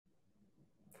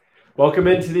Welcome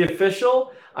into the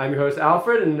official. I'm your host,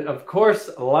 Alfred. And of course,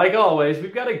 like always,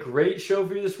 we've got a great show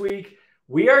for you this week.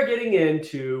 We are getting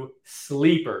into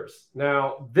sleepers.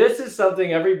 Now, this is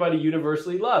something everybody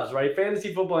universally loves, right?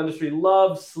 Fantasy football industry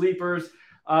loves sleepers.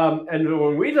 And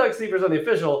when we talk sleepers on the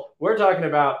official, we're talking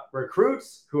about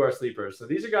recruits who are sleepers. So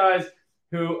these are guys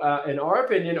who, in our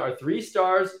opinion, are 3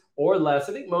 stars or less.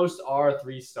 I think most are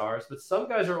 3 stars, but some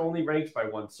guys are only ranked by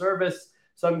one service.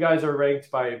 Some guys are ranked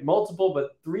by multiple,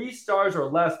 but 3 stars or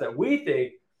less that we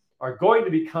think are going to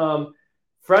become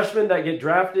freshmen that get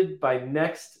drafted by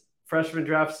next freshman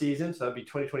draft season. So that'd be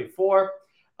 2024.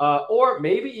 Or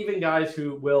maybe even guys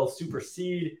who will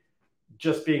supersede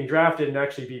just being drafted and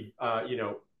actually be,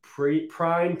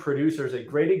 prime producers. A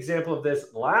great example of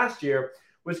this last year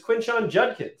was Quinshon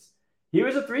Judkins. He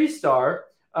was a 3 star,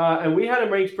 and we had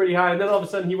him ranked pretty high. And then all of a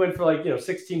sudden he went for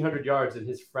 1,600 yards in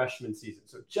his freshman season.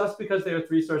 So just because they are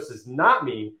 3 stars does not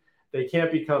mean they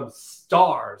can't become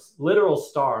stars, literal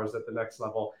stars at the next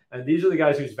level. And these are the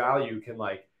guys whose value can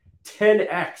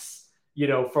 10x,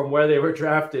 from where they were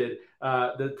drafted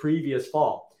the previous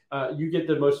fall. You get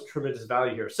the most tremendous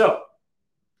value here. So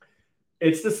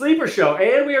it's the Sleeper Show,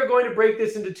 and we are going to break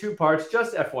this into 2 parts,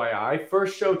 just FYI.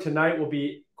 First show tonight will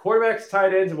be quarterbacks,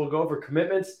 tight ends, and we'll go over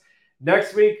commitments.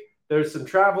 Next week, there's some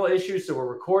travel issues, so we're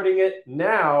recording it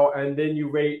now, and then you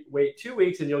wait 2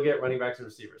 weeks, and you'll get running backs and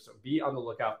receivers. So be on the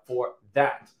lookout for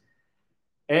that.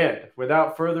 And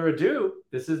without further ado,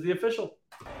 this is the official.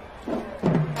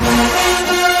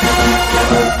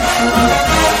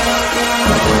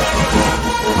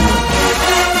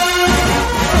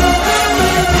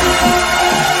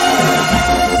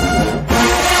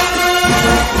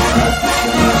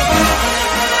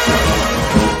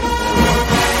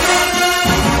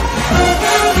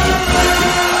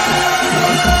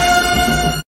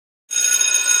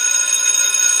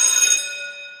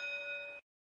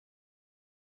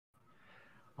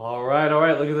 All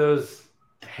right. Look at those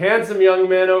handsome young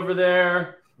men over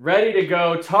there, ready to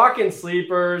go, talking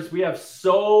sleepers. We have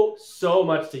so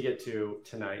much to get to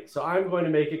tonight, so I'm going to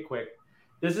make it quick.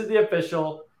 This is the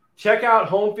official. Check out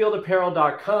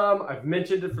homefieldapparel.com. I've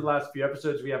mentioned it for the last few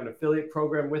episodes. We have an affiliate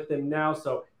program with them now,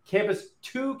 so Campus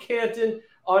to Canton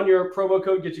on your promo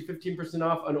code gets you 15%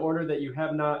 off an order that you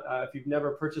have not, if you've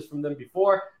never purchased from them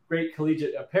before. Great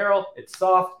collegiate apparel. It's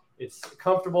soft, it's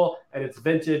comfortable, and it's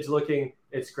vintage looking.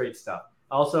 It's great stuff.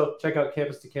 Also, check out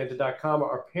campustocanton.com,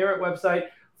 our parent website,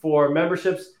 for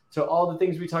memberships to all the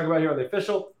things we talk about here on the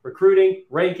official, recruiting,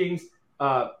 rankings,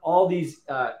 all these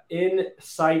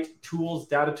insight tools,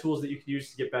 data tools that you can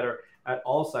use to get better at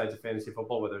all sides of fantasy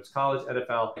football, whether it's college,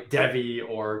 NFL, Devy,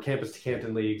 or Campus to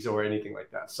Canton leagues, or anything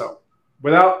like that. So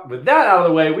with that out of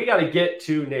the way, we got to get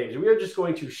to names. We are just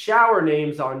going to shower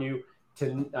names on you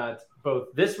to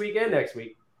both this week and next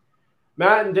week.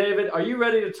 Matt and David, are you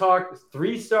ready to talk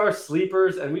 3-star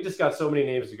sleepers? And we just got so many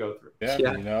names to go through.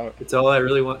 Yeah. It's all I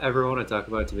really ever want to talk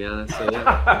about, to be honest. So,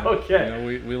 yeah. Okay.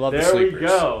 We love the sleepers.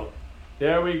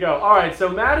 There we go. All right, so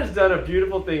Matt has done a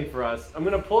beautiful thing for us. I'm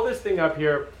going to pull this thing up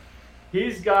here.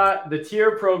 He's got the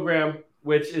tier program,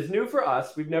 which is new for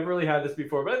us. We've never really had this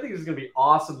before, but I think this is going to be an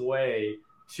awesome way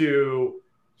to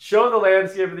show the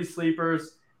landscape of these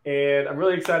sleepers. And I'm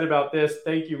really excited about this.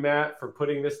 Thank you, Matt, for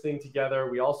putting this thing together.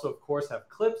 We also, of course, have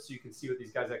clips so you can see what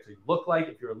these guys actually look like.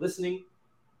 If you're listening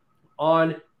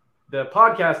on the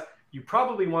podcast, you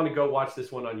probably want to go watch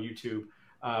this one on YouTube.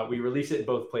 We release it in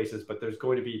both places, but there's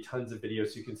going to be tons of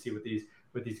videos so you can see what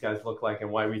these guys look like and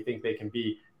why we think they can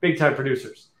be big-time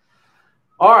producers.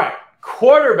 All right,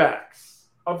 quarterbacks.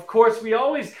 Of course, we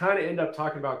always kind of end up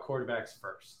talking about quarterbacks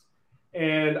first.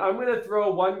 And I'm going to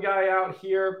throw one guy out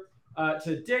here.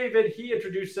 To David. He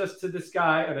introduced us to this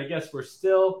guy, and I guess we're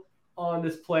still on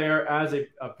this player as a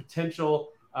potential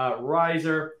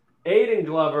riser. Aiden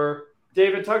Glover.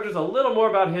 David, talk to us a little more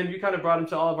about him. You kind of brought him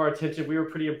to all of our attention. We were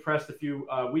pretty impressed a few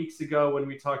weeks ago when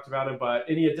we talked about him, but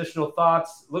any additional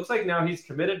thoughts? Looks like now he's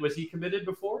committed. Was he committed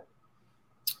before?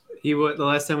 The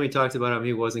last time we talked about him,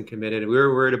 he wasn't committed. We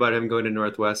were worried about him going to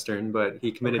Northwestern, but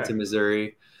he committed to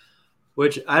Missouri,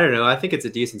 which I don't know. I think it's a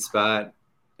decent spot.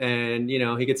 And,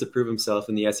 he gets to prove himself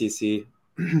in the SEC.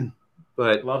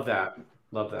 But Love that.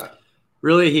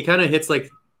 Really, he kind of hits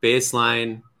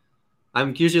baseline.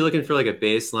 I'm usually looking for a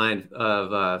baseline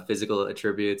of physical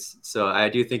attributes. So I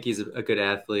do think he's a good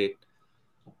athlete.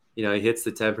 He hits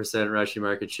the 10% rushing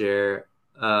market share.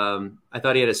 I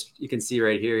thought he had you can see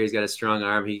right here, he's got a strong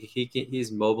arm.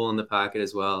 He's mobile in the pocket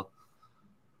as well.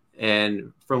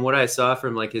 And from what I saw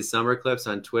from his summer clips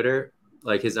on Twitter,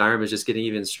 his arm is just getting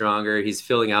even stronger. He's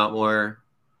filling out more.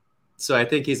 So I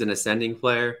think he's an ascending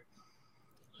player.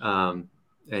 And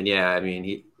yeah,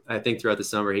 I I think throughout the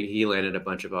summer he landed a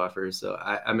bunch of offers. So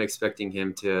I'm expecting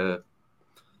him to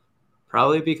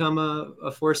probably become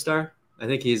a 4-star. I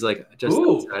think he's like just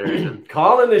outside right now.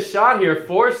 Calling the shot here.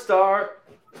 4-star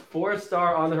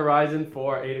on the horizon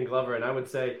for Aiden Glover. And I would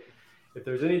say if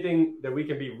there's anything that we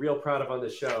can be real proud of on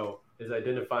this show is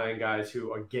identifying guys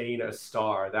who gain a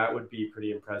star. That would be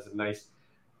pretty impressive. Nice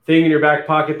thing in your back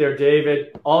pocket there,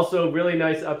 David. Also, really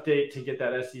nice update to get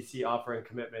that SEC offer and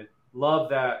commitment. Love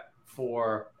that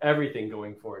for everything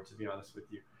going forward, to be honest with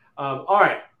you. All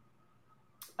right.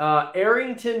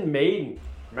 Arrington Maiden.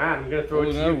 Matt, I'm going to throw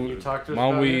it to you. Can you talk to us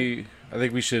about him? I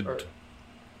think we should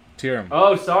tier him.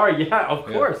 Oh, sorry. Yeah, of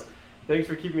course. Thanks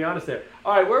for keeping me honest there.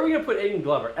 All right, where are we going to put Aiden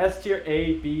Glover? S tier,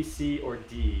 A, B, C, or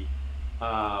D?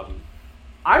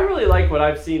 I really like what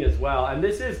I've seen as well. And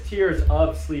this is tiers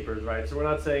of sleepers, right? So we're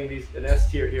not saying an S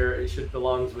tier here it should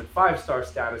belongs with 5-star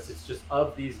status. It's just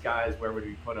of these guys, where would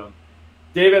we put them?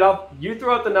 David, you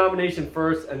throw out the nomination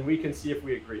first, and we can see if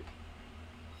we agree.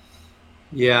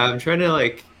 Yeah, I'm trying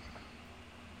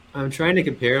to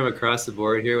compare him across the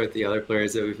board here with the other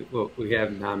players that we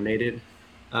have nominated.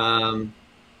 I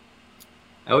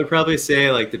would probably say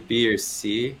like the B or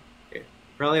C,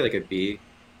 probably like a B.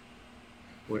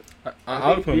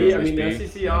 I would put him in the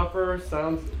SEC offer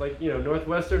sounds like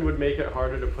Northwestern would make it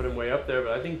harder to put him way up there,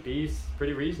 but I think B's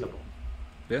pretty reasonable.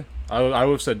 Yeah, I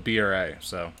would have said B or A,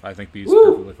 so I think B's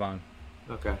perfectly fine.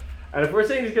 Okay. And if we're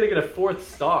saying he's going to get a 4th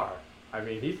star, I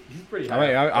mean he's pretty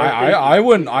high. I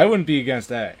wouldn't be against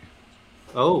A.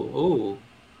 Oh,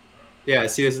 yeah.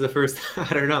 See, this is the first.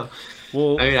 I don't know.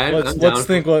 Well, let's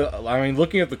think. I mean,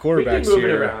 looking at the quarterbacks we can move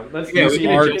here. It around. Let's we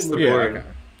can adjust the board. Okay.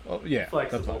 Well, yeah,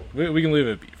 flexible. We can leave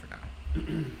it at B for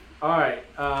now. All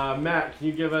right, Matt, can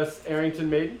you give us Arrington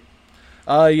Maiden?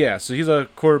 Yeah. So he's a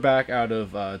quarterback out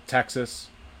of Texas.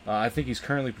 I think he's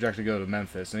currently projected to go to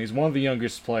Memphis, and he's one of the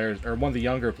youngest players, or one of the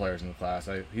younger players in the class.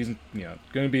 He's going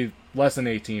to be less than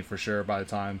 18 for sure by the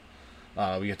time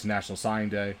we get to National Signing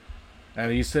Day. And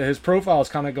his profile has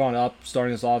kind of gone up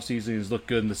starting this offseason. He's looked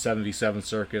good in the 77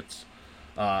 circuits.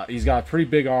 He's got a pretty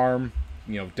big arm,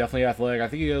 definitely athletic. I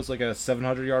think he was like a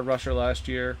 700-yard rusher last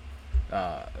year.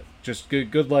 Just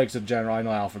good legs in general. I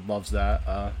know Alfred loves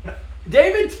that.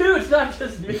 David, too. It's not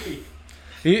just me.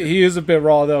 He is a bit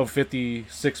raw, though,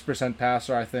 56%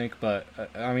 passer, I think. But,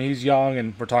 I mean, he's young,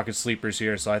 and we're talking sleepers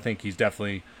here, so I think he's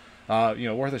definitely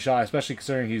worth a shot, especially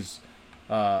considering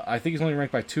I think he's only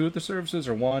ranked by 2 at the services,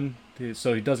 or 1.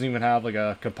 So he doesn't even have like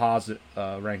a composite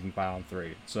ranking by on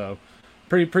 3. So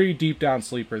pretty deep down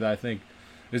sleeper that I think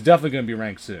is definitely going to be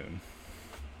ranked soon.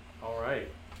 All right.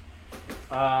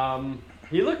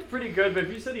 He looked pretty good, but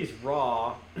if you said he's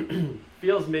raw,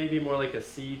 feels maybe more like a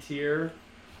C tier.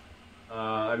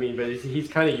 But he's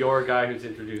kind of your guy who's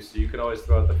introduced, so you could always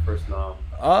throw out the first nom.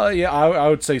 Yeah, I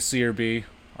would say C or B.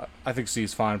 I think C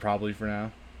is fine probably for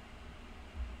now.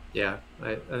 Yeah,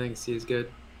 I think C is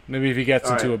good. Maybe if he gets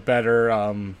into a better,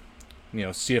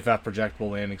 CFF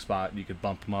projectable landing spot, you could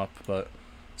bump him up. But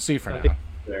C for now.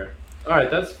 Fair. All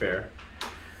right, that's fair.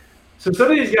 So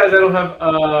some of these guys I don't have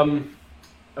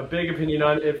a big opinion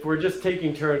on. If we're just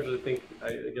taking turns,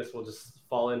 I guess we'll just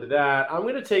fall into that. I'm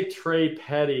going to take Trey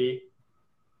Petty,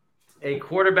 a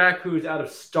quarterback who's out of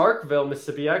Starkville,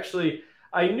 Mississippi. Actually,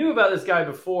 I knew about this guy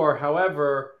before.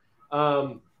 However,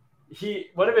 one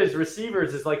of his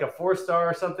receivers is like a 4-star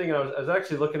or something. I was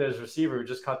actually looking at his receiver who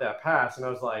just caught that pass, and I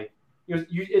was like,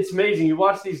 it's amazing. You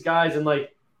watch these guys, and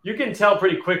like you can tell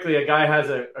pretty quickly a guy has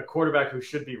a quarterback who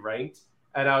should be ranked.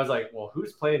 And I was like, well,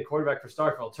 who's playing quarterback for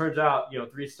Starkville? Turns out,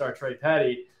 3-star Trey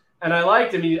Petty. And I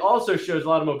liked him. He also shows a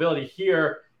lot of mobility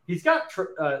here. He's got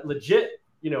legit,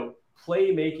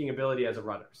 playmaking ability as a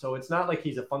runner. So it's not like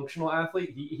he's a functional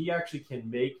athlete. He actually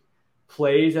can make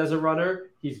plays as a runner.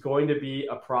 He's going to be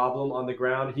a problem on the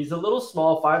ground. He's a little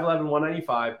small, 5'11",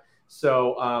 195.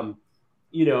 So,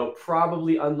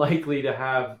 probably unlikely to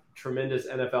have tremendous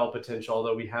NFL potential,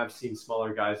 although we have seen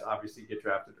smaller guys obviously get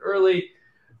drafted early.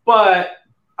 But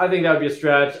I think that would be a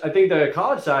stretch. I think the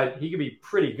college side, he could be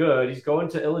pretty good. He's going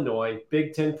to Illinois,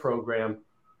 Big Ten program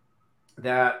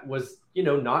that was,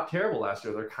 not terrible last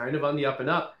year. They're kind of on the up and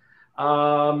up.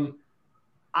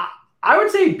 I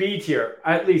would say B tier,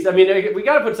 at least. I mean, we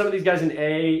got to put some of these guys in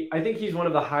A. I think he's one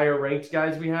of the higher ranked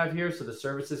guys we have here, so the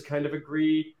services kind of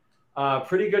agree.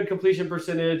 Pretty good completion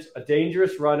percentage, a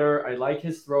dangerous runner. I like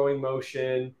his throwing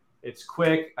motion. It's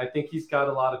quick. I think he's got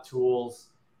a lot of tools.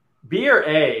 B or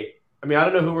A? I mean, I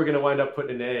don't know who we're going to wind up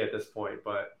putting in A at this point,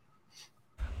 but.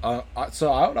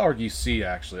 So I would argue C,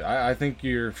 actually. I think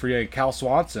your free agent Cal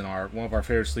Swanson, one of our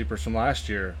favorite sleepers from last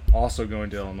year, also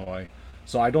going to Illinois.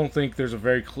 So I don't think there's a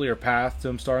very clear path to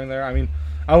him starting there. I mean,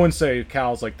 I wouldn't say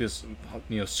Cal's like this,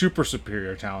 super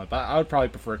superior talent, but I would probably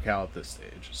prefer Cal at this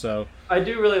stage. So I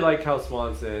do really like Cal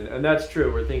Swanson, and that's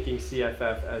true. We're thinking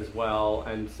CFF as well,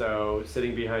 and so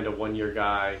sitting behind a 1-year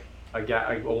guy, a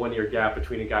 1-year gap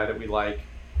between a guy that we like.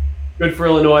 Good for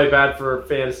Illinois, bad for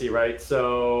fantasy, right?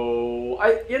 So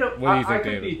what do you think,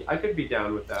 David? I could be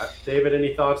down with that. David,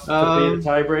 any thoughts to be the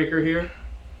tiebreaker here?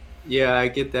 Yeah, I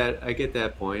get that. I get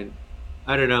that point.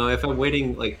 I don't know if I'm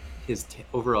weighting like his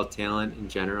overall talent in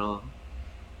general.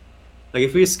 Like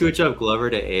if we scooch up Glover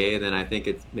to A, then I think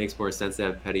it makes more sense to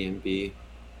have Petty in B.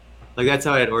 Like that's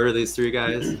how I'd order these three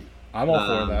guys. I'm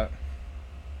all for that.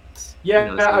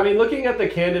 Yeah, I mean, looking at the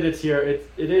candidates here, it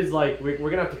is like we're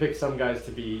gonna have to pick some guys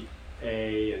to be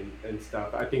A and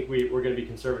stuff. I think we're gonna be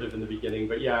conservative in the beginning,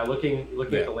 but yeah, looking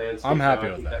at the landscape, I'm happy I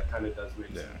with think that. that kind of does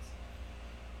make sense.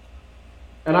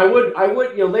 And I would,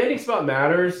 landing spot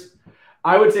matters.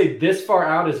 I would say this far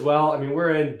out as well. I mean,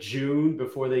 we're in June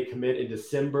before they commit in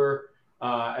December,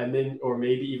 and then or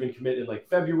maybe even commit in like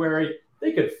February.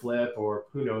 They could flip or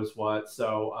who knows what.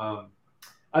 So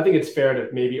I think it's fair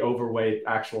to maybe overweight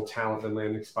actual talent and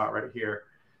landing spot right here.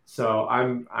 So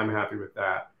I'm happy with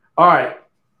that. All right,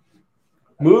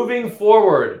 moving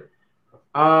forward.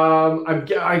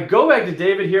 I go back to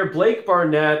David here. Blake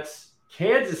Barnett,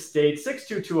 Kansas State,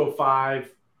 6'2",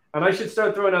 205. And I should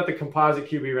start throwing out the composite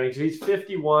QB ranks. He's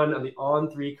 51 on the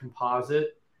on-3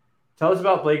 composite. Tell us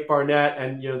about Blake Barnett.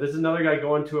 And, this is another guy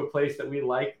going to a place that we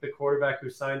like, the quarterback who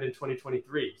signed in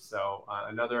 2023. So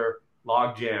another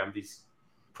log jam. These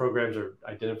programs are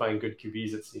identifying good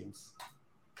QBs, it seems.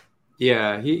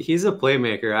 Yeah, he's a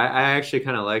playmaker. I actually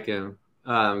kind of like him.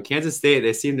 Kansas State,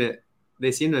 they seem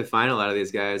to find a lot of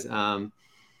these guys.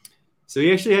 So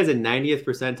he actually has a 90th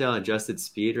percentile adjusted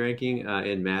speed ranking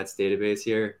in Matt's database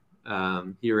here.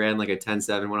 He ran like a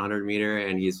 10.7 100 meter,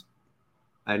 and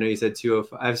I know you said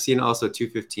 205. I've seen also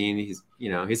 215.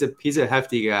 He's a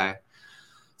hefty guy.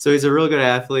 So he's a real good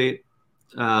athlete.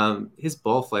 His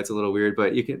ball flight's a little weird,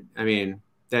 but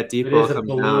that deep ball comes down. It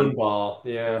is a balloon ball.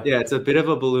 Yeah. Yeah, it's a bit of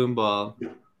a balloon ball.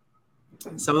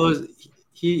 Some of those,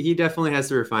 he definitely has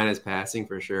to refine his passing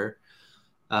for sure.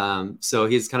 So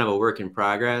he's kind of a work in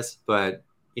progress, but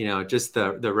just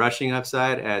the rushing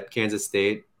upside at Kansas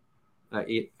State,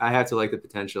 I have to like the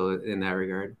potential in that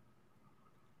regard.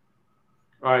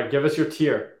 All right, give us your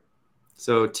tier.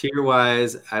 So tier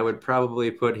wise, I would probably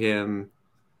put him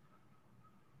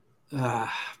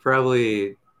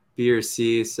probably B or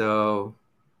C. So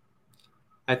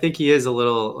I think he is a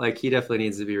little he definitely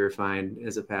needs to be refined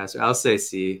as a passer. I'll say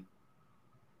C.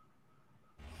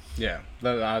 Yeah,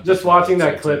 just watching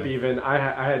that clip, even I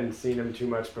hadn't seen him too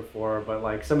much before, but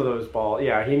like some of those balls,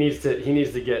 yeah, he needs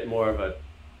to get more of a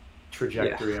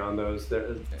trajectory on those.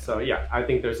 So yeah, I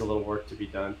think there's a little work to be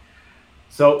done.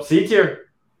 So C tier,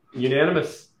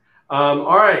 unanimous.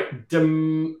 All right,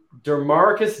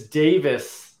 Demarcus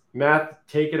Davis, Matt,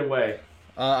 take it away.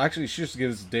 Actually, you should just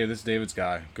give this David's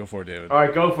guy. Go for it, David. All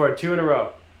right, go for it. 2 in a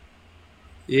row.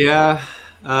 Yeah.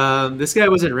 This guy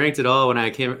wasn't ranked at all when I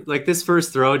came. Like this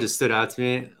first throw just stood out to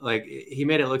me. Like he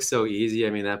made it look so easy. I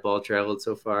mean, that ball traveled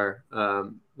so far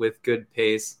with good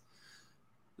pace.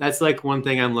 That's like one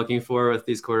thing I'm looking for with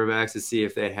these quarterbacks to see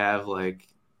if they have like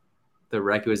the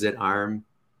requisite arm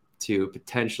to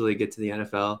potentially get to the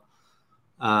NFL.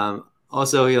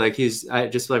 Also, I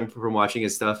just like from watching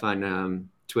his stuff on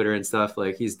Twitter and stuff.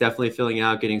 Like he's definitely filling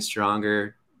out, getting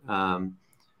stronger.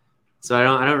 So I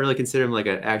don't really consider him like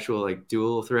an actual like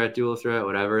dual threat,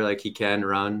 whatever. Like he can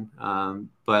run,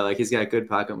 but like he's got good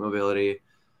pocket mobility,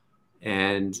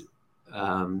 and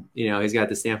he's got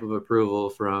the stamp of approval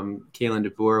from Kalen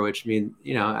DeBoer, which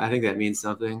I think that means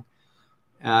something.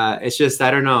 It's just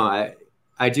I don't know.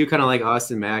 I do kind of like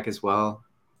Austin Mack as well,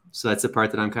 so that's the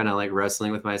part that I'm kind of like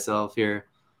wrestling with myself here.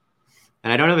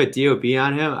 And I don't have a DOB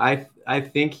on him. I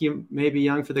think he may be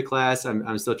young for the class.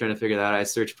 I'm still trying to figure that out. I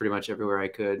searched pretty much everywhere I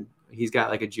could. He's got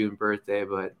like a June birthday,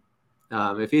 but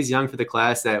if he's young for the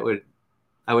class, I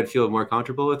would feel more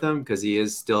comfortable with him because he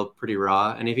is still pretty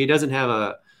raw. And if he doesn't have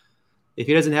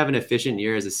an efficient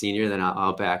year as a senior, then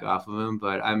I'll back off of him.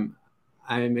 But I'm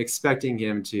expecting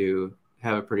him to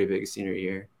have a pretty big senior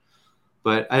year.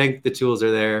 But I think the tools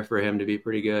are there for him to be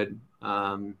pretty good.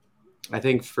 I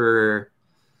think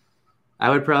I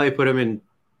would probably put him in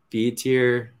B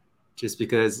tier just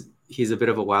because he's a bit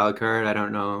of a wild card. I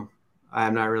don't know.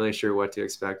 I'm not really sure what to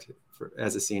expect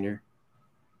as a senior.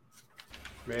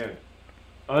 Man,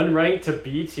 unranked to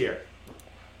B tier.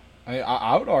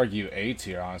 I would argue A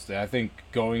tier, honestly. I think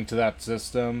going to that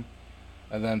system,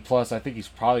 and then plus I think he's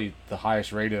probably the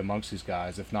highest rated amongst these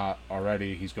guys. If not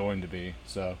already, he's going to be.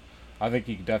 So I think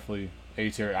he could definitely A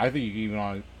tier. I think you can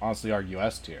even honestly argue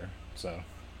S tier. So.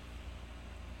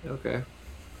 Okay.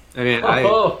 I mean,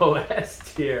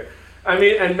 S tier. I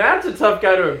mean, and Matt's a tough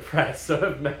guy to impress. So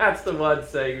if Matt's the one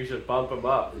saying we should bump him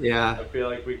up, yeah, I feel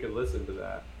like we could listen to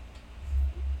that.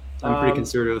 I'm pretty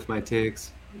conservative with my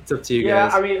takes. It's up to you yeah,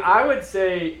 guys. I mean, I would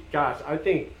say, gosh, I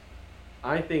think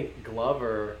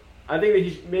Glover. I think that he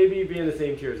should maybe be in the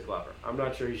same tier as Glover. I'm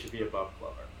not sure he should be above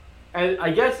Glover. And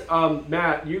I guess,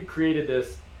 Matt, you created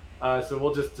this, so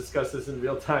we'll just discuss this in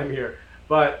real time here.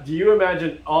 But do you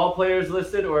imagine all players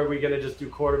listed, or are we going to just do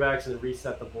quarterbacks and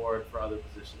reset the board for other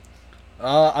positions?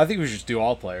 I think we should just do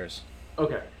all players.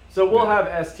 Okay, so we'll have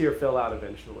S tier fill out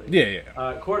eventually. Yeah.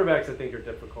 Quarterbacks, I think, are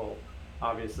difficult.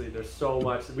 Obviously, there's so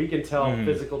much we can tell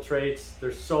physical traits.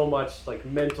 There's so much like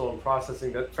mental and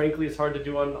processing that, frankly, is hard to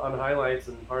do on highlights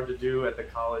and hard to do at the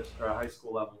college or high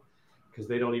school level because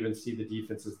they don't even see the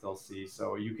defenses they'll see.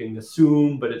 So you can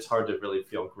assume, but it's hard to really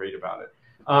feel great about it.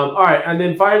 All right, and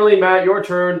then finally, Matt, your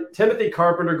turn. Timothy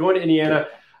Carpenter going to Indiana.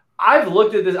 I've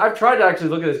looked at this. I've tried to actually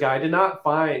look at this guy. I did not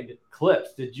find clips.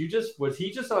 Was he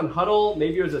just on Huddle?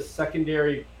 Maybe it was a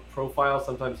secondary profile.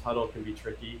 Sometimes Huddle can be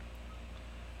tricky.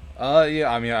 Yeah,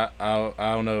 I mean, I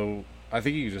don't know. I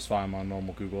think you can just find him on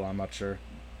normal Google. I'm not sure.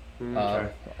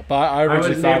 Okay. But I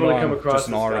originally found on just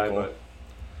an article. Guy,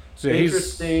 so yeah,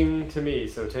 interesting to me.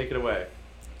 So take it away.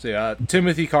 So yeah,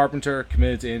 Timothy Carpenter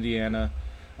committed to Indiana.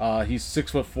 He's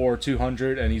 6'4",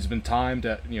 200, and he's been timed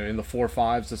at in the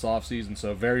 4.5s this offseason.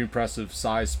 So very impressive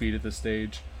size, speed at this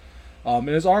stage. And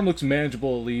his arm looks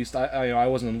manageable at least. I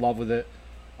wasn't in love with it.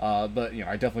 But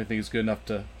I definitely think it's good enough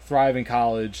to thrive in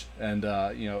college, and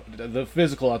the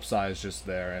physical upside is just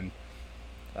there, and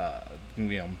at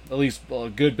least a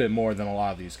good bit more than a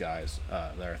lot of these guys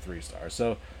that are 3-stars.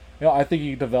 So I think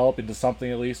he can develop into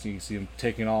something at least. And you can see him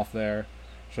taking off there,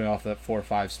 showing off that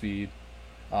 4.5 speed.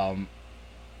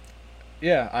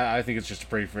 I think it's just a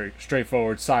pretty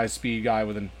straightforward size speed guy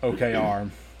with an okay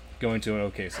arm going to an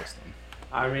okay system.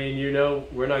 I mean,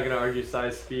 we're not going to argue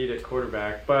size speed at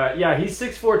quarterback. But, yeah, he's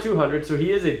 6'4", 200, so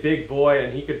he is a big boy,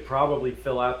 and he could probably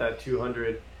fill out that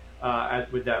 200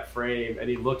 with that frame. And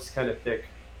he looks kind of thick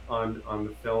on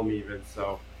the film even.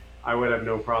 So I would have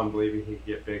no problem believing he could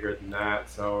get bigger than that.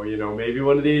 So, maybe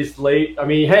one of these late – I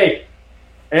mean, hey,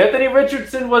 Anthony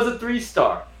Richardson was a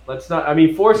 3-star.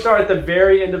 4-star at the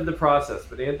very end of the process.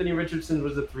 But Anthony Richardson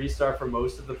was a 3-star for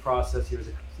most of the process. He was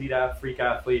a complete freak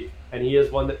athlete, and he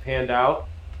is one that panned out,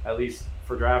 at least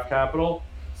for draft capital.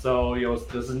 So,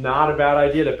 this is not a bad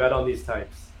idea to bet on these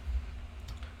types.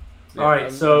 Yeah, all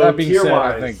right, so that being said,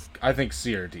 tier-wise, I think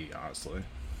C or D, honestly.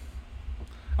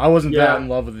 I wasn't that in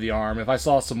love with the arm. If I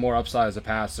saw some more upside as a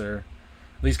passer,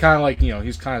 he's kind of like,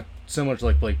 he's kind of similar to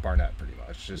like Blake Barnett pretty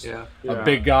much. Just a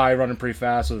big guy running pretty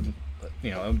fast with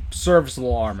a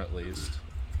serviceable arm at least.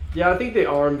 Yeah, I think the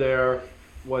arm there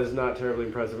was not terribly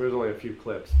impressive. There was only a few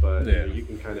clips, but you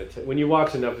can kind of when you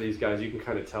watch enough of these guys, you can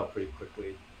kind of tell pretty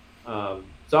quickly.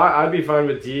 So I'd be fine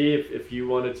with D if you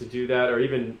wanted to do that, or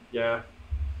even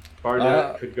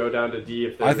Barnett could go down to D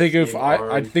if. I think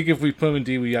if we put him in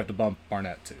D, we have to bump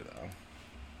Barnett too, though.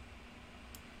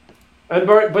 And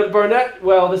but Barnett,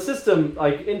 well, the system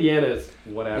like Indiana is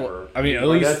whatever. Well, I mean, at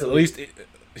least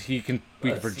we can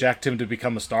project him to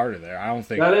become a starter there. I don't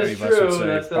think that is true.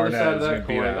 That's the other side of that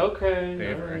coin.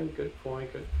 Okay. Right. Good point.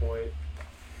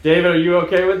 David, are you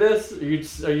okay with this?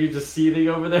 Are you just seething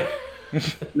over there?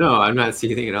 No, I'm not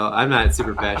seething at all. I'm not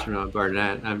super passionate about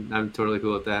Barnett. I'm totally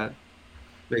cool with that.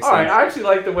 Makes sense. Right, I actually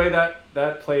like the way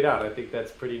that played out. I think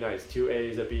that's pretty nice. 2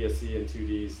 A's, a B, a C, and 2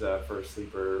 D's for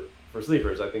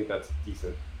sleepers. I think that's a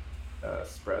decent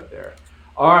spread there.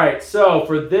 All right, so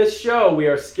for this show, we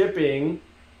are skipping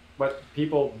what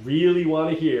people really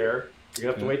want to hear. You're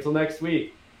going to have to wait till next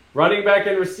week. Running back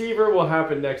and receiver will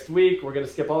happen next week. We're going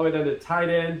to skip all the way down to tight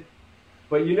end.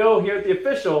 But here at The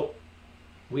Official,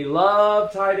 we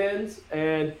love tight ends.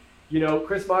 And,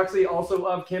 Chris Moxley, also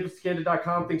of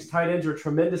CampusToCandid.com, thinks tight ends are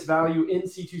tremendous value in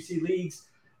C2C leagues.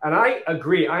 And I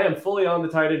agree. I am fully on the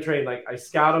tight end train. Like, I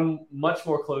scout them much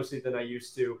more closely than I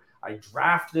used to. I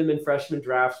draft them in freshman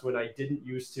drafts when I didn't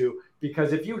used to.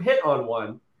 Because if you hit on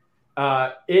one,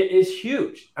 it is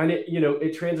huge. And,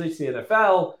 it translates to the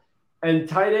NFL. And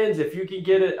tight ends, if you can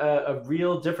get a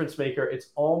real difference maker, it's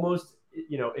almost,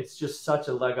 it's just such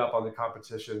a leg up on the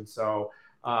competition. So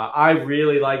I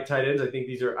really like tight ends. I think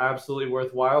these are absolutely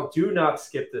worthwhile. Do not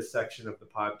skip this section of the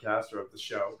podcast or of the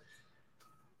show.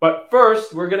 But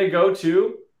first, we're going to go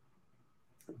to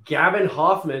Gavin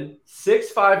Hoffman,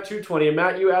 6'5", 220. And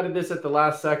Matt, you added this at the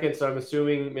last second, so I'm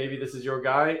assuming maybe this is your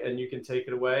guy, and you can take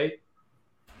it away.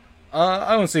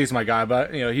 I wouldn't say he's my guy,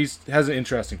 but he has an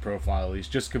interesting profile. He's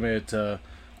just committed to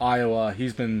Iowa.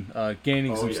 He's been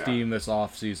gaining some yeah. steam this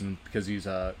offseason because he's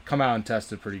come out and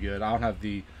tested pretty good. I don't have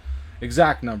the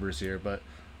exact numbers here, but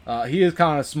he is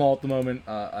kind of small at the moment.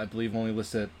 I believe only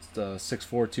listed at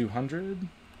 6'4", 200.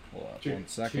 Hold up, 1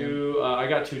 second. I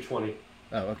got 220.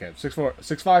 Oh, okay. 6'4", 6'5",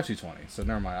 220. So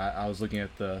never mind. I was looking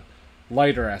at the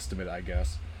lighter estimate, I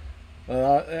guess.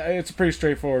 It's a pretty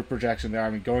straightforward projection there. I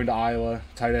mean, going to Iowa,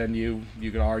 tight end you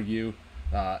could argue,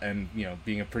 and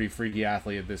being a pretty freaky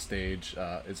athlete at this stage,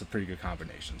 it's a pretty good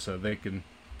combination. So they can,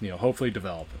 hopefully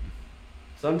develop him.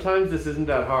 Sometimes this isn't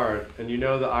that hard, and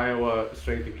the Iowa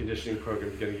strength and conditioning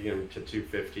program is going to get him to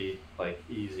 250 like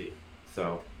easy.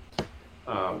 So,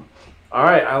 all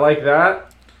right, I like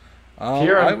that.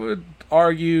 I would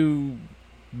argue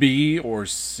B or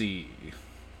C.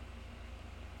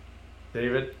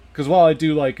 David? Because while I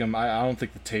do like him, I don't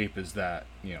think the tape is that,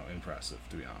 impressive,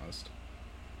 to be honest.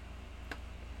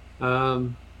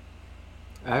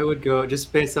 I would go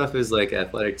just based off his like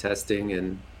athletic testing,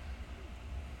 and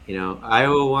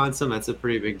Iowa wants him. That's a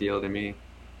pretty big deal to me.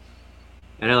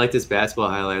 And I like his basketball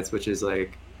highlights, which is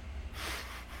like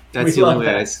that's the only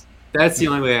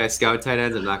way I scout tight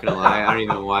ends. I'm not gonna lie. I don't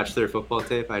even watch their football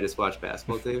tape. I just watch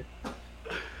basketball tape.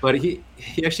 But he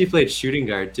actually played shooting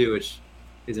guard too, which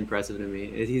is impressive to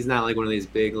me. He's not like one of these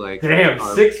big like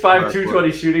 6'5",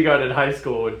 220 shooting guard in high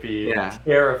school would be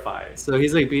terrifying. So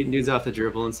he's like beating dudes off the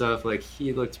dribble and stuff. Like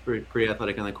he looked pretty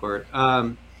athletic on the court. I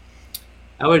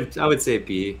would say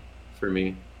B for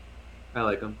me. I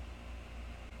like him.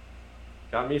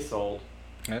 Got me sold.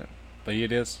 Yeah, but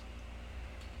it is.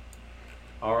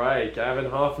 All right, Gavin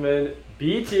Hoffman,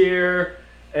 B tier.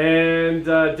 And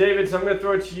David, so I'm going to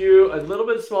throw it to you. A little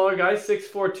bit smaller guy,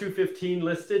 6'4", 215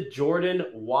 listed, Jordan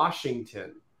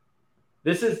Washington.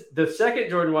 This is the second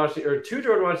Jordan Washington, or two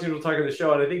Jordan Washingtons we'll talk on the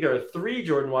show, and I think there are 3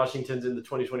 Jordan Washingtons in the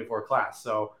 2024 class.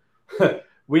 So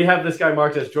we have this guy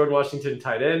marked as Jordan Washington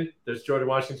tight end. There's Jordan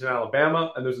Washington,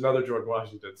 Alabama, and there's another Jordan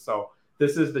Washington. So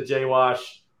this is the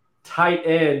J-Wash tight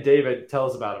end. David, tell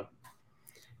us about him.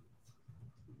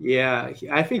 Yeah,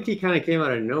 I think he kind of came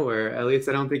out of nowhere. At least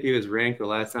I don't think he was ranked the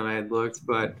last time I had looked,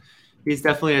 but he's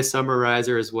definitely a summer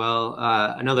riser as well.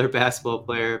 Another basketball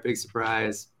player, big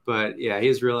surprise. But yeah,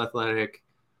 he's real athletic.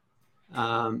 He's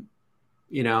not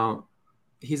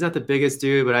the biggest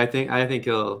dude, but I think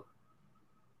you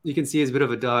can see he's a bit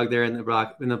of a dog there in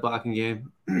the blocking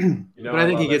game. But I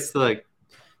think he gets to like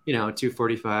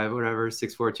 245, whatever,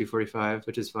 6'4", 245,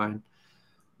 which is fine.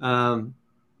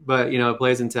 But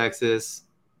plays in Texas.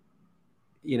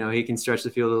 He can stretch the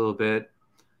field a little bit.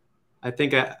 I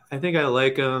think I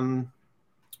like him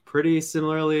pretty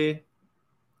similarly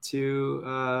to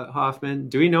Hoffman.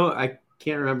 Do we know? I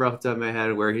can't remember off the top of my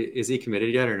head where is he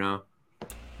committed yet or no?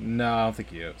 No, I don't think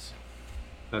he is.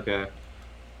 Okay.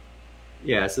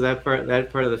 Yeah, so that part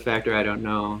of the factor I don't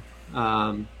know.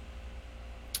 I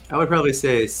would probably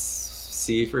say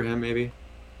C for him, maybe.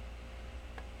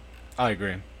 I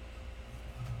agree.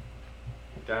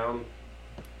 Down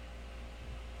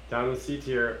to C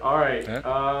tier. All right.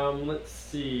 Yeah. Let's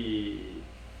see.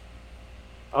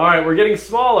 All right, we're getting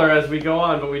smaller as we go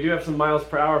on, but we do have some miles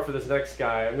per hour for this next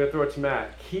guy. I'm going to throw it to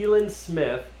Matt. Keelan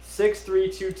Smith,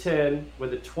 6'3", 210,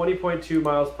 with a 20.2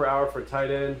 miles per hour for tight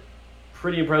end.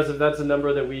 Pretty impressive. That's a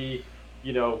number that we,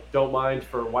 don't mind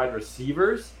for wide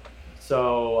receivers.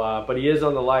 So, but he is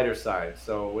on the lighter side.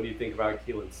 So, what do you think about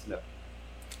Keelan Smith?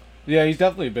 Yeah, he's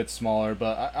definitely a bit smaller,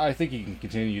 but I think he can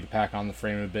continue to pack on the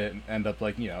frame a bit and end up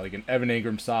like an Evan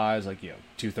Ingram size, like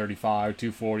 235,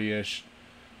 240-ish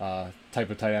type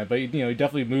of tight end. But he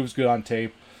definitely moves good on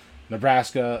tape.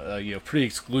 Nebraska, pretty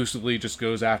exclusively just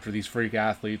goes after these freak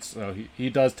athletes. So he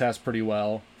does test pretty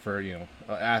well for an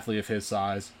athlete of his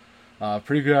size.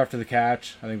 Pretty good after the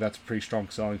catch. I think that's a pretty strong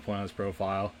selling point on his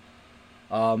profile.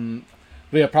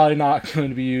 But yeah, probably not going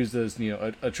to be used as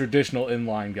a traditional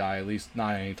inline guy, at least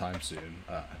not anytime soon.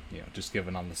 Just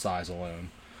given on the size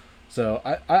alone. So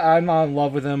I'm not in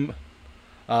love with him.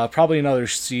 Probably another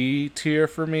C tier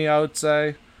for me, I would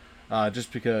say.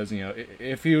 Just because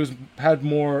if he had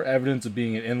more evidence of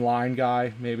being an inline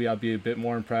guy, maybe I'd be a bit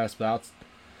more impressed. But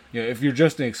if you're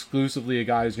just exclusively a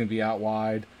guy who's going to be out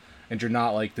wide, and you're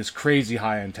not like this crazy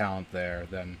high end talent there,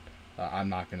 then I'm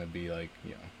not going to be like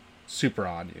super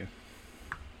on you.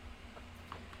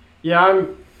 Yeah,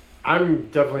 I'm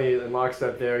definitely in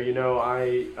lockstep there.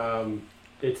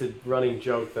 It's a running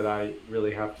joke that I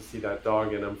really have to see that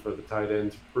dog in him for the tight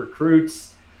end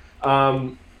recruits.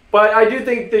 But I do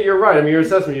think that you're right. I mean, your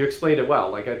assessment, you explained it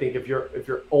well. Like, I think if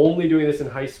you're only doing this in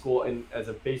high school and as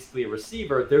basically a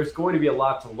receiver, there's going to be a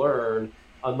lot to learn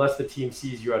unless the team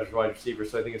sees you as a wide receiver.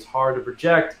 So I think it's hard to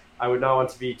project. I would not want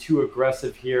to be too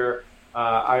aggressive here.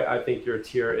 I think your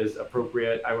tier is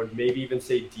appropriate. I would maybe even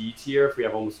say D tier if we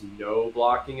have almost no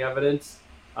blocking evidence.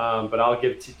 But I'll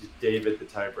give David the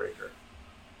tiebreaker.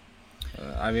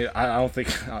 I mean, I don't think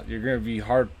you're going to be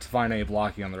hard to find any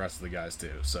blocking on the rest of the guys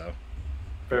too. So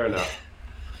Fair enough.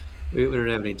 We don't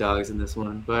have any dogs in this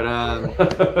one, but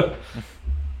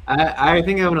I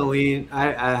think I'm gonna lean.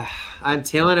 On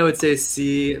talent, I would say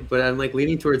C, but I'm like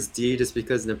leaning towards D just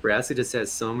because Nebraska just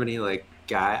has so many like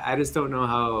guy. I just don't know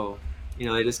how.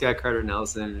 They just got Carter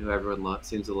Nelson, who everyone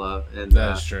seems to love, and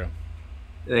that's true.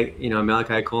 like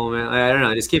Malachi Coleman. I don't know.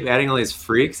 I just keep adding all these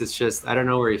freaks. It's just I don't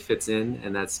know where he fits in,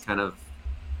 and that's kind of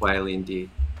why I lean D.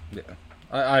 Yeah,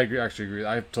 I agree. Actually, agree.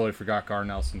 I totally forgot Carter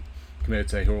Nelson committed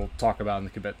today, who we'll talk about in the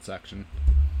commit section.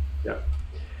 Yeah.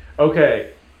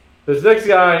 Okay. This next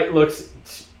guy looks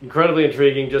incredibly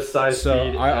intriguing. Just size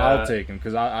speed. I'll take him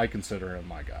because I consider him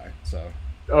my guy. So.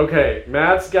 Okay,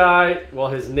 Matt's guy. Well,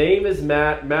 his name is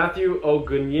Matthew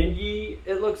Ogunyinyi,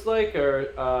 it looks like,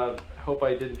 or hope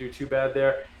I didn't do too bad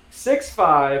there.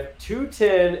 6'5",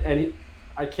 210, and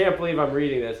I can't believe I'm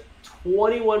reading this.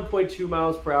 21.2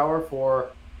 miles per hour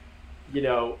for,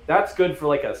 that's good for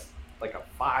like a 5'10",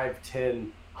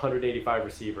 185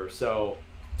 receiver. So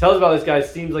tell us about this guy.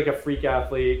 Seems like a freak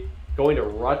athlete going to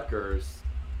Rutgers.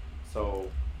 So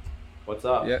what's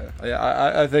up? Yeah.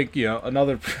 I think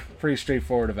another pretty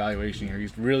straightforward evaluation here.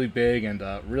 He's really big and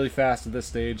really fast at this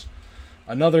stage.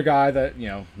 Another guy that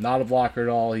not a blocker at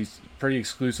all. He's pretty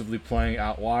exclusively playing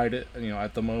out wide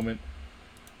at the moment.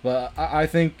 But I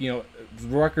think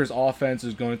Rutgers offense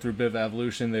is going through a bit of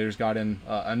evolution. They just got in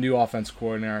a new offense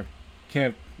coordinator. I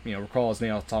can't recall his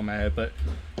name off the top of my head, but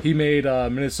he made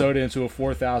Minnesota into a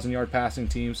 4,000-yard passing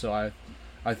team. So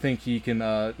I think he can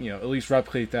at least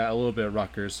replicate that a little bit at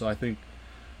Rutgers. So I think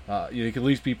he can at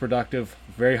least be productive.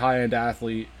 Very high-end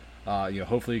athlete.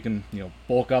 Hopefully he can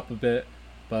bulk up a bit.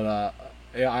 But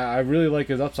I really like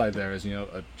his upside there as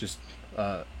just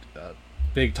a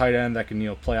big tight end that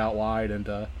can play out wide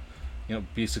and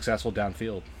be successful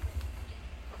downfield.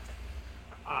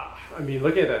 I mean,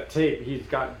 look at that tape. He's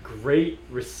got great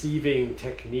receiving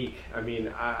technique. I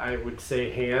mean, I would say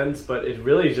hands, but it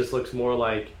really just looks more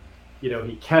like,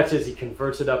 he catches, he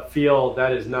converts it upfield.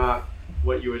 That is not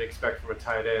what you would expect from a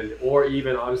tight end, or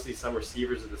even honestly some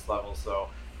receivers at this level. So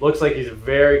looks like he's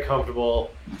very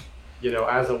comfortable,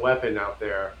 as a weapon out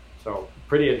there. So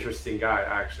pretty interesting guy,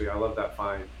 actually. I love that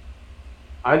find.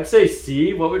 I'd say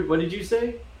C. What did you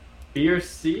say? B or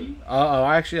C?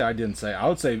 Actually, I didn't say. I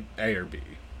would say A or B.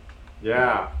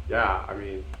 Yeah. I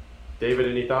mean, David,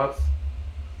 any thoughts?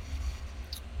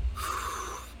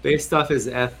 Based off his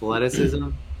athleticism,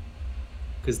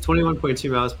 because 21.2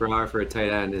 miles per hour for a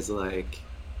tight end is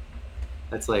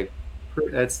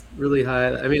that's really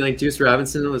high. I mean, like Deuce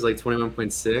Robinson was like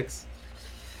 21.6.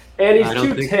 And he's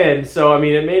 210, so I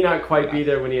mean, it may not quite be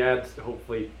there when he adds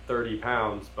hopefully 30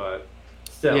 pounds, but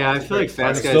still. Yeah, I feel like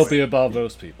fast guys still be above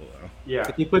those people though. Yeah,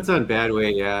 if he puts on bad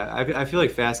weight, yeah, I feel like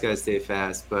fast guys stay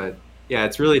fast, but yeah,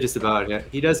 it's really just about it.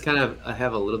 He does kind of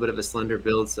have a little bit of a slender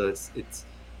build, so it's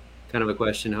kind of a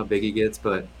question how big he gets,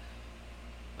 but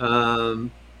I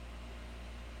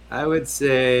would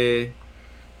say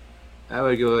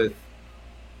I'll go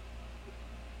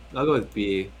with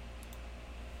B.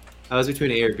 I was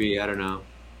between A or B. I don't know.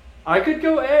 I could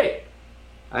go A.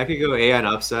 I could go A on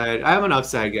upside. I'm an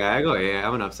upside guy. I go A.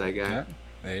 I'm an upside guy. Yeah,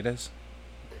 A it is.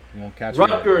 You won't catch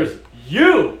Rutgers,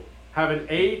 you have an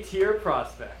A tier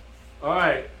prospect. All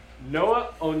right,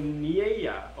 Noah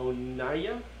Onaya,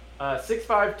 6'5",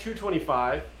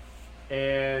 225,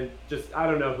 and just I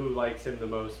don't know who likes him the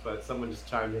most, but someone just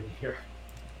chimed in here.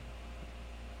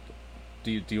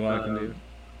 Do you want to continue?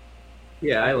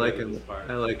 Yeah, I like him.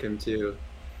 I like him too.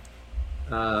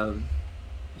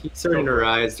 He's starting to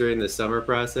rise during the summer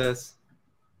process,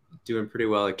 doing pretty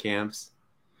well at camps.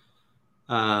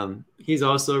 He's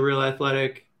also real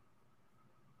athletic.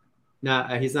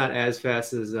 He's not as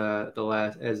fast as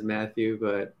as Matthew,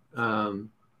 but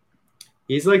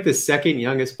he's like the second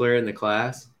youngest player in the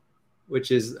class,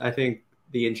 which is I think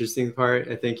the interesting part.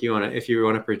 I think if you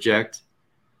want to project.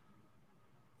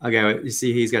 Okay, you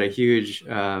see he's got a huge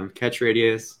catch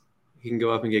radius. He can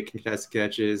go up and get contested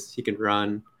catches. He can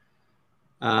run.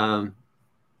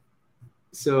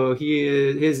 So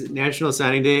his national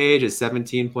signing day age is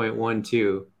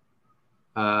 17.12.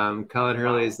 Colin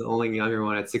Hurley is the only younger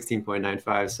one at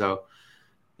 16.95. So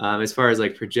as far as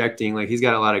like projecting, like he's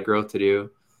got a lot of growth to do.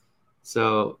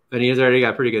 So, and he's already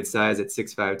got pretty good size at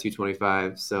 6'5",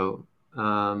 225. So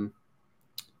I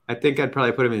think I'd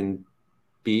probably put him in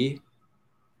B.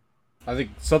 I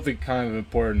think something kind of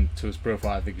important to his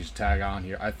profile, I think you should tag on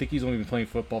here. I think he's only been playing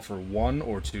football for 1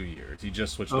 or 2 years. He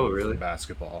just switched Oh, over really? from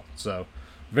basketball. So,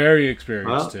 very experienced,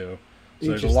 Well, too. So, there's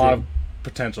a interesting. lot of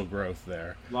potential growth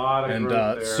there. A lot of And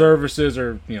growth there. services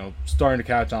are, starting to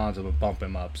catch on to him and bump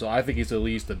him up. So, I think he's at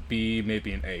least a B,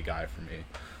 maybe an A guy for me.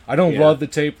 I don't Yeah. love the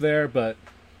tape there, but,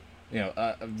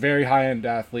 a very high-end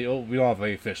athlete. Oh, we don't have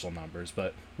any official numbers,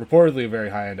 but reportedly a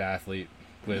very high-end athlete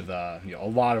with a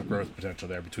lot of growth potential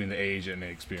there between the age and the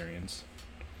experience.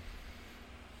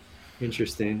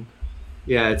 Interesting.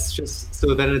 Yeah, it's just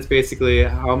so then it's basically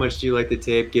how much do you like the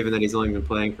tape, given that he's only been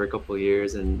playing for a couple of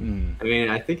years, and I mean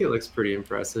I think it looks pretty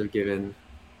impressive given.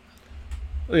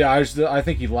 Yeah, I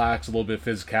think he lacks a little bit of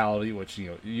physicality, which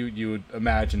you would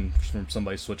imagine from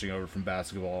somebody switching over from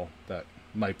basketball that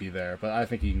might be there, but I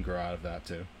think he can grow out of that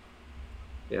too.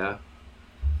 Yeah.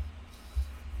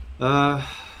 Uh,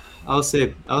 I'll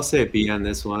say B on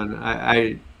this one.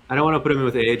 I don't want to put him in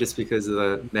with A just because of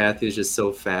the Matthew's just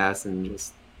so fast and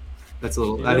just that's a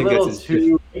little. He's I a think that's little his.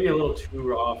 too, maybe a little too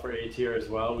raw for A tier as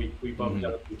well. We bumped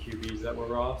Mhm. out the QBs that were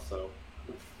raw, so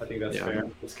I think that's Yeah. fair.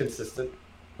 It's consistent.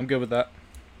 I'm good with that.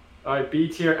 All right, B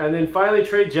tier, and then finally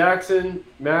Trey Jackson.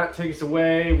 Matt, take us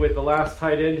away with the last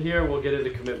tight end here. We'll get into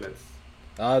commitments.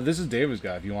 This is David's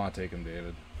guy. If you want to take him,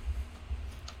 David.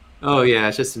 Oh yeah,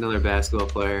 it's just another basketball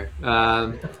player.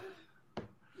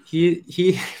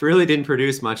 He really didn't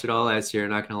produce much at all last year.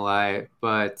 Not gonna lie,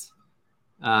 but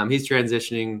he's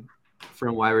transitioning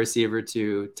from wide receiver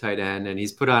to tight end, and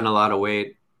he's put on a lot of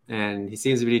weight, and he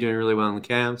seems to be doing really well in the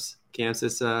camps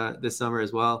this summer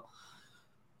as well.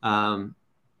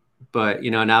 But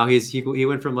now he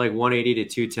went from like 180 to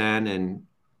 210, and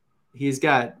he's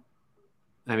got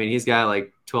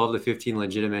like 12 to 15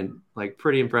 legitimate, like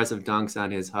pretty impressive dunks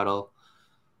on his huddle.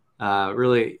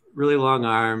 Really, really long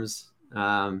arms.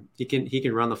 He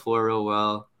can run the floor real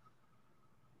well.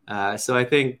 So I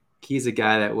think he's a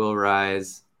guy that will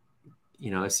rise.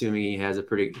 Assuming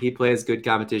he plays good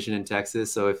competition in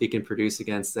Texas. So if he can produce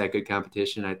against that good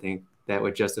competition, I think that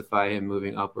would justify him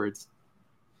moving upwards.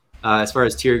 As far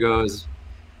as tier goes,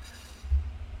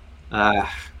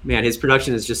 man, his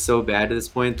production is just so bad to this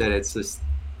point that it's just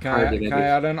hard to Can I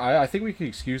add in? I think we can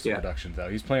excuse the production though.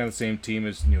 He's playing on the same team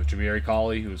as Jameer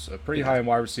Colley, who's a pretty high end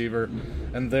wide receiver,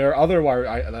 and their other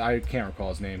I can't recall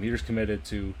his name. He just committed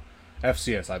to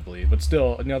FCS, I believe, but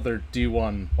still another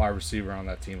D1 wide receiver on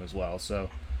that team as well.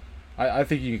 So I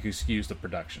think you can excuse the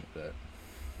production a bit.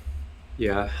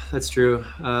 Yeah, that's true.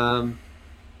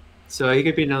 So he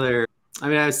could be another. I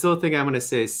mean, I still think I'm going to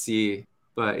say C,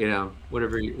 but what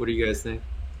do you guys think?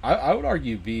 I would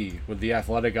argue B with the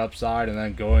athletic upside, and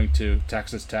then going to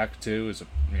Texas Tech too is a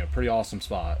pretty awesome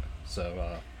spot.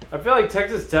 So I feel like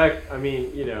Texas Tech, I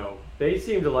mean, they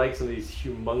seem to like some of these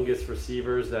humongous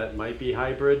receivers that might be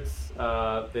hybrids.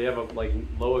 They have like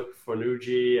Loic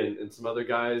Fornucci and some other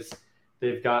guys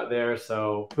they've got there.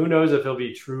 So who knows if he'll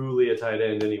be truly a tight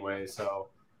end anyway. So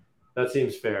that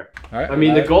seems fair. all right, I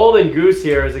mean, the golden goose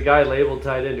here is a guy labeled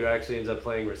tight end who actually ends up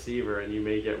playing receiver, and you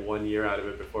may get 1 year out of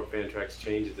it before Fantrax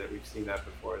changes it. We've seen that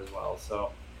before as well.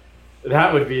 So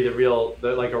that would be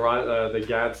the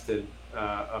Gadsden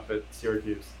up at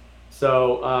Syracuse.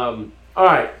 So, all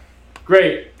right,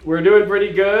 great. We're doing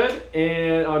pretty good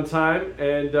and on time,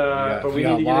 and but we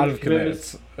need to get into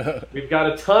commitments. We've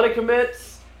got a ton of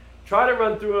commits. Try to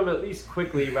run through them at least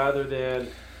quickly rather than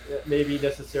maybe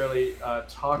necessarily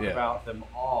talk about them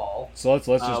all. So let's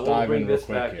just dive bring in real this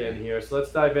quick back here. in here. So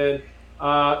let's dive in.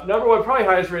 Number one, probably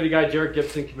highest rated guy, Jarek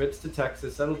Gibson, commits to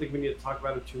Texas. I don't think we need to talk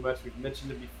about him too much. We've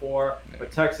mentioned it before,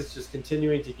 but Texas just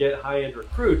continuing to get high-end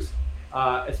recruits,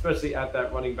 especially at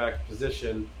that running back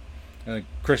position. And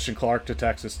Christian Clark to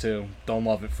Texas too. Don't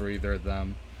love it for either of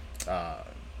them.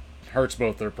 Hurts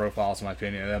both their profiles in my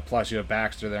opinion. And then plus you have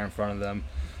Baxter there in front of them,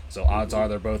 so odds are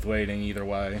they're both waiting either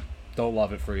way. Don't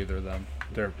love it for either of them.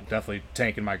 They're definitely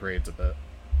tanking my grades a bit.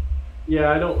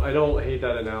 Yeah, I don't hate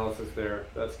that analysis there.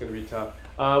 That's going to be tough.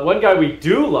 One guy we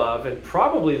do love and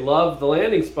probably love the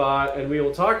landing spot, and we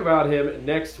will talk about him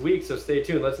next week, so stay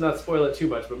tuned. Let's not spoil it too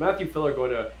much, but Matthew Filler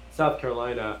going to South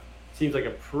Carolina seems like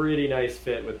a pretty nice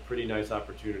fit with pretty nice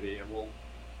opportunity, and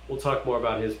we'll talk more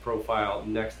about his profile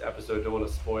next episode. Don't want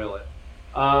to spoil it.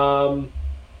 How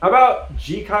about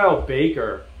G. Kyle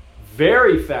Baker?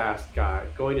 Very fast guy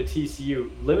going to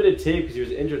TCU. Limited tape because he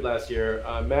was injured last year.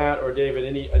 Matt or David,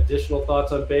 any additional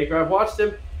thoughts on Baker? I've watched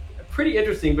him. Pretty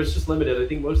interesting, but it's just limited. I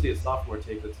think mostly a sophomore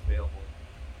tape that's available.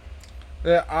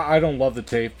 Yeah, I don't love the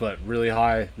tape, but really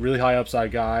high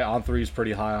upside guy. On three is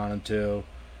pretty high on him too.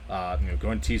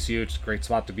 Going to TCU, it's a great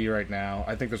spot to be right now.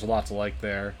 I think there's a lot to like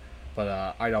there,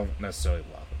 but I don't necessarily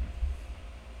love him.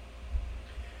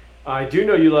 I do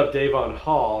know you love Davon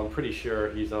Hall. I'm pretty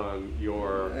sure he's on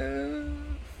your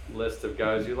list of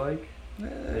guys you like.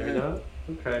 Maybe not.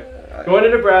 Okay. Going to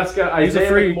Nebraska, He's a Isaiah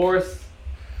freak. McMorris.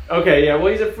 Okay, yeah,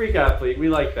 well, he's a freak athlete. We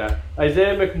like that.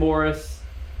 Isaiah McMorris,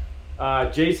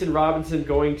 Jason Robinson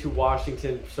going to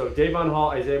Washington. So Davon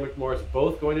Hall, Isaiah McMorris,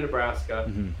 both going to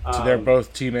Nebraska. So they're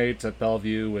both teammates at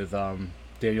Bellevue with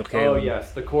Daniel Kaelin. Oh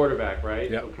yes, the quarterback, right?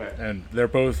 Yep. Okay. And they're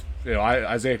both,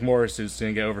 Isaiah McMorris is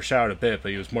going to get overshadowed a bit,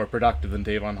 but he was more productive than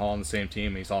Davon Hall on the same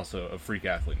team. He's also a freak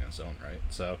athlete in his own right.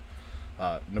 So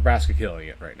Nebraska killing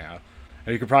it right now.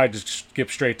 And you could probably just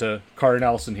skip straight to Carter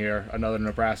Nelson here, another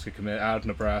Nebraska commit out of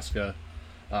Nebraska.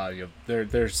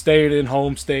 They're staying in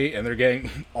home state, and they're getting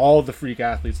all the freak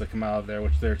athletes that come out of there,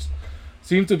 which there's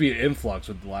seems to be an influx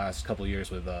with the last couple of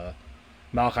years with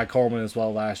Malachi Coleman as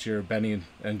well last year, Benny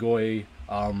and Goy.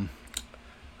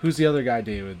 Who's the other guy,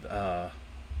 David? The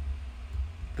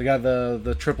guy,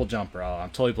 the triple jumper. Oh,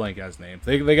 I'm totally blanking on his name.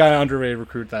 They got an underrated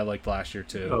recruit that I liked last year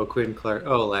too. Oh, Quinn Clark.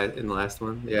 Oh, in the last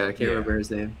one. Yeah, I can't remember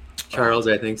his name. Charles,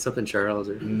 I think. Something Charles.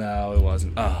 No, it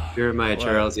wasn't. Jeremiah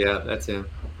Charles. Yeah, that's him.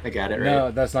 I got it right.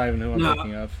 No, that's not even who I'm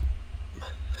thinking of.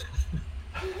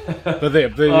 But they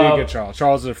did get Charles.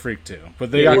 Charles is a freak too.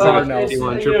 But they got Carter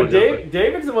Nelson.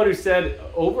 David's the one who said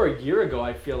over a year ago,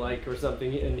 I feel like, or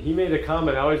something, and he made a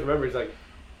comment. I always remember. He's like,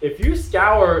 if you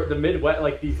scour the Midwest,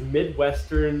 like these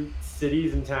Midwestern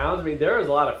cities and towns, I mean, there is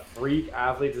a lot of freak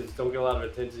athletes that just don't get a lot of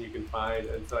attention you can find.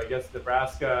 And so I guess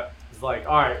Nebraska is like,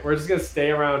 all right, we're just going to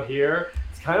stay around here.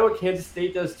 It's kind of what Kansas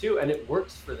State does too, and it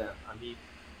works for them. I mean,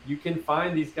 you can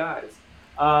find these guys.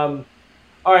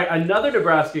 All right, another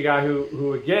Nebraska guy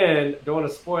who again, don't want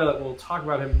to spoil it, we'll talk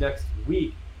about him next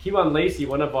week. Kevon Lacey,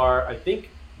 one of our, I think,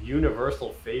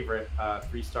 universal favorite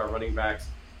 3-star running backs.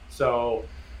 So,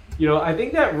 I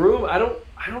think that room, I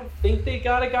don't think they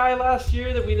got a guy last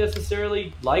year that we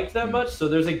necessarily liked that much. So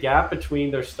there's a gap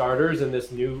between their starters and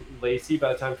this new Lacey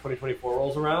by the time 2024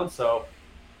 rolls around. So,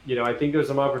 I think there's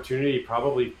some opportunity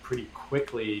probably pretty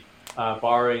quickly,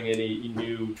 barring any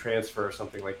new transfer or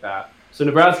something like that. So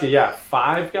Nebraska,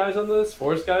 5 guys on this,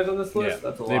 4 guys on this list. Yeah,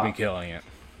 that's a lot. They've been killing it.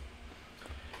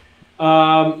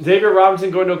 Xavier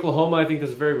Robinson going to Oklahoma, I think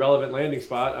that's a very relevant landing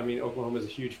spot. I mean, Oklahoma is a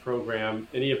huge program.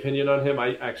 Any opinion on him?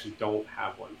 I actually don't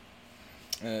have one.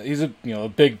 He's a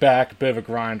big back, a bit of a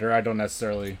grinder. I don't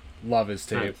necessarily love his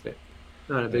tape.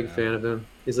 Not a big fan of him.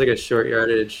 He's like a short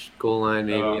yardage goal line,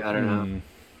 maybe. I don't know.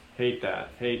 Hate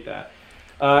that.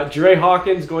 Jere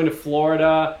Hawkins going to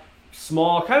Florida.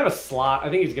 Small, kind of a slot. I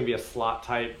think he's going to be a slot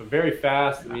type, but very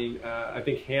fast. I mean, I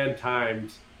think hand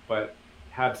timed, but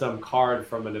had some card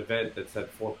from an event that said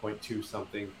 4.2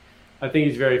 something. I think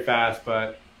he's very fast,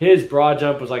 but his broad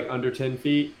jump was like under 10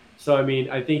 feet. So, I mean,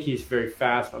 I think he's very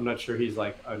fast, but I'm not sure he's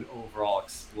like an overall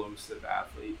explosive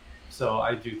athlete. So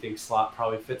I do think slot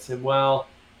probably fits him well.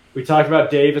 We talked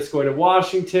about Davis going to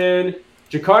Washington.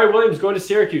 Jakari Williams going to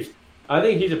Syracuse. I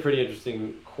think he's a pretty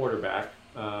interesting quarterback.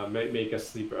 Might make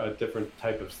a different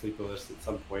type of sleeper list at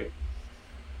some point.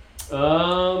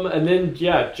 And then,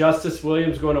 Justice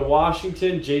Williams going to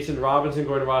Washington, Jason Robinson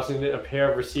going to Washington, a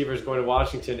pair of receivers going to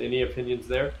Washington. Any opinions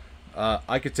there?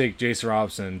 I could take Jason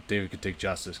Robinson. David could take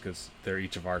Justice because they're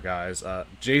each of our guys.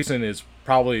 Jason is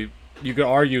probably, you could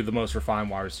argue, the most refined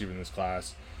wide receiver in this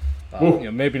class.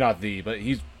 Maybe not but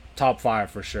he's top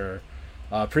 5 for sure.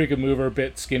 Pretty good mover, a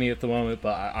bit skinny at the moment,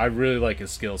 but I really like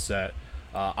his skill set.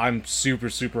 I'm super,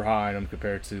 super high on him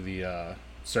compared to the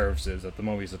services. At the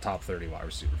moment, he's a top 30 wide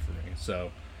receiver for me.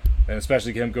 So, and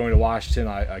especially him going to Washington,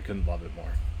 I couldn't love it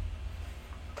more.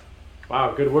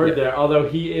 Wow, good word there. Although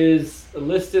he is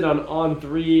listed on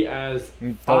On3 as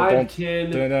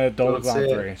 5'10". Don't look on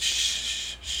 3.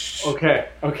 Shh. Okay.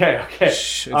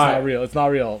 Shh, it's not real. It's not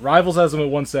real. Rivals has him at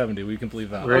 170. We can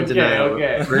believe that. We're in denial.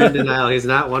 We're in denial. He's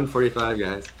not 145,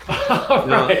 guys. All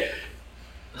right.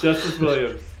 Justice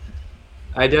Williams.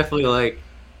 I definitely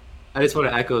I just want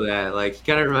to echo that. He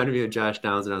kind of reminded me of Josh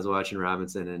Downs when I was watching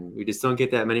Robinson, and we just don't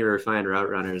get that many refined route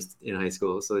runners in high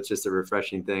school, so it's just a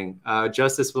refreshing thing.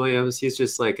 Justice Williams, he's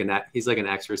just like an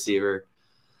X receiver.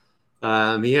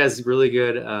 He has really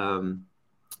good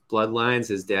bloodlines.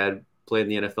 His dad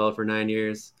played in the NFL for 9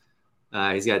 years.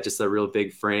 He's got just a real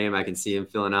big frame. I can see him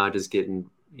filling out, just getting,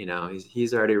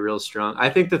 he's already real strong. I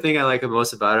think the thing I like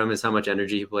most about him is how much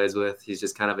energy he plays with. He's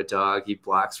just kind of a dog. He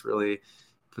blocks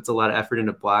puts a lot of effort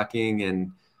into blocking,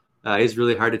 and he's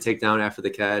really hard to take down after the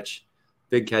catch.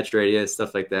 Big catch radius,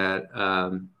 stuff like that.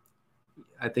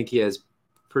 I think he has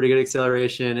pretty good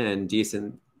acceleration and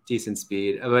decent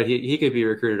speed, but he could be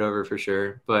recruited over for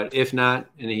sure. But if not,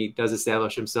 and he does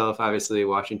establish himself, obviously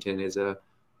Washington is a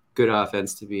good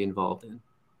offense to be involved in.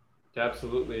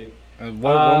 Absolutely. And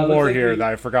one more like here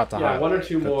that I forgot to highlight. One or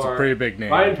two more. It's a pretty big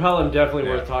name. Ryan Pelham, definitely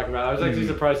worth talking about. I was actually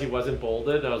surprised he wasn't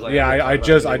bolded. I was like, I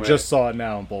just saw it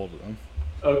now and bolded him.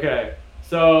 Okay.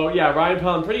 So, Ryan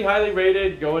Pelham, pretty highly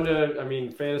rated, going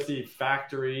to, Fantasy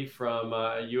Factory from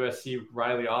USC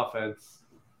Riley offense.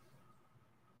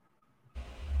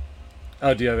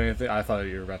 Oh, do you have anything? I thought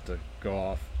you were about to go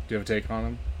off. Do you have a take on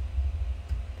him?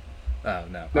 Oh,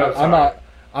 no.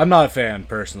 I'm not a fan,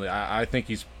 personally. I think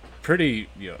he's pretty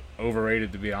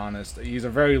overrated, to be honest. He's a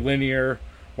very linear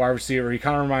wide receiver. He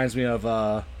kind of reminds me of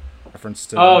reference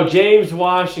to James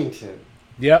Washington.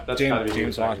 Yep,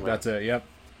 James Washington. That's it. Yep.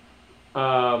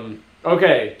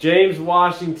 Okay, James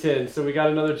Washington. So we got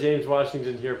another James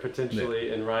Washington here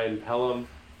potentially in Ryan Pelham.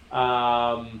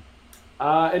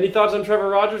 Any thoughts on Trevor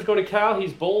Rogers going to Cal?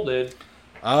 He's bolded.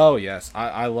 Oh yes,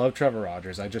 I love Trevor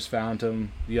Rogers. I just found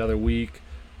him the other week.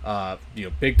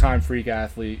 Big time freak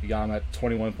athlete. He got him at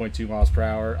 21.2 miles per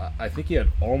hour. I think he had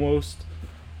almost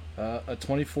a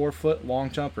 24-foot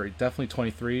long jump, or definitely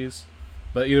 23s.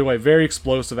 But either way, very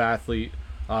explosive athlete.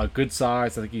 Good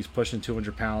size. I think he's pushing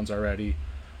 200 pounds already.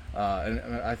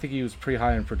 And I think he was pretty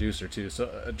high in producer too.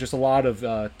 So just a lot of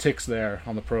ticks there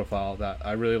on the profile that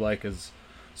I really like as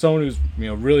someone who's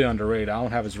really underrated. I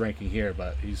don't have his ranking here,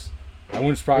 but I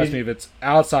wouldn't surprise me if it's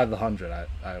outside the 100.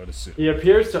 I would assume he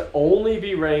appears to only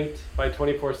be ranked by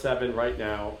 24/7 right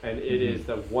now, and it is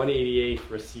the 188th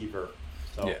receiver.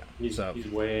 So he's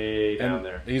way down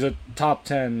there. He's a top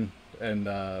 10 and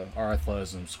our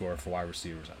athleticism score for wide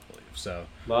receivers, I believe. So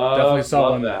definitely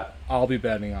someone that I'll be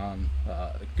betting on.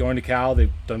 Going to Cal,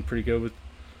 they've done pretty good with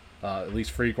at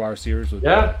least freak wide receivers. With,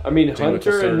 Hunter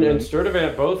and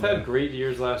Sturdivant both had great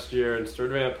years last year, and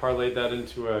Sturdivant parlayed that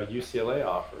into a UCLA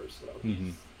offer. So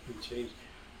he changed.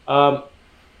 Love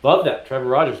that. Trevor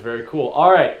Rogers, very cool.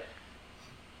 All right.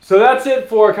 So that's it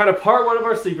for kind of part one of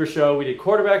our sleeper show. We did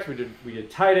quarterbacks, we did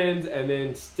tight ends, and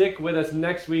then stick with us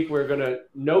next week. We're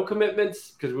no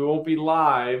commitments because we won't be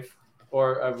live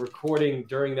or recording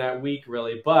during that week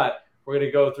really, but we're going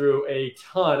to go through a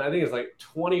ton. I think it's like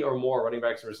 20 or more running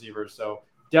backs and receivers. So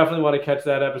definitely want to catch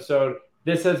that episode.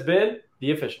 This has been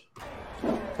The Efficient.